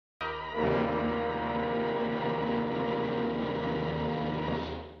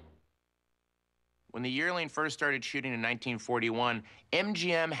When the Yearling first started shooting in 1941,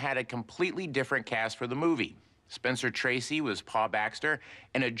 MGM had a completely different cast for the movie. Spencer Tracy was Pa Baxter,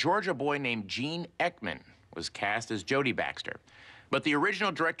 and a Georgia boy named Gene Ekman was cast as Jody Baxter. But the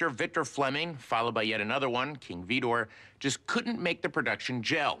original director, Victor Fleming, followed by yet another one, King Vidor, just couldn't make the production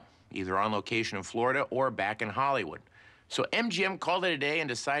gel, either on location in Florida or back in Hollywood. So MGM called it a day and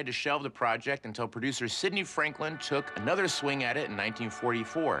decided to shelve the project until producer Sidney Franklin took another swing at it in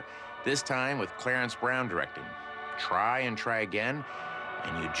 1944, this time with Clarence Brown directing. Try and try again,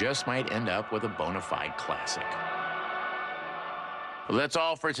 and you just might end up with a bona fide classic. Well, that's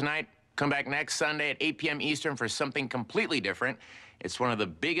all for tonight. Come back next Sunday at 8 p.m. Eastern for something completely different. It's one of the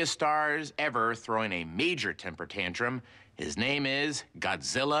biggest stars ever throwing a major temper tantrum. His name is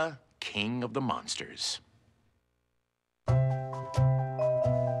Godzilla, King of the Monsters.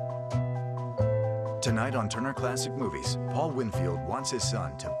 Tonight on Turner Classic Movies, Paul Winfield wants his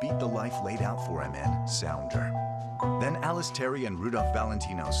son to beat the life laid out for him in Sounder. Then Alice Terry and Rudolph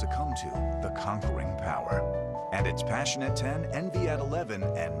Valentino succumb to The Conquering Power. And it's Passion at 10, Envy at 11,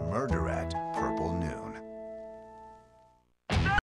 and Murder at Purple Noon.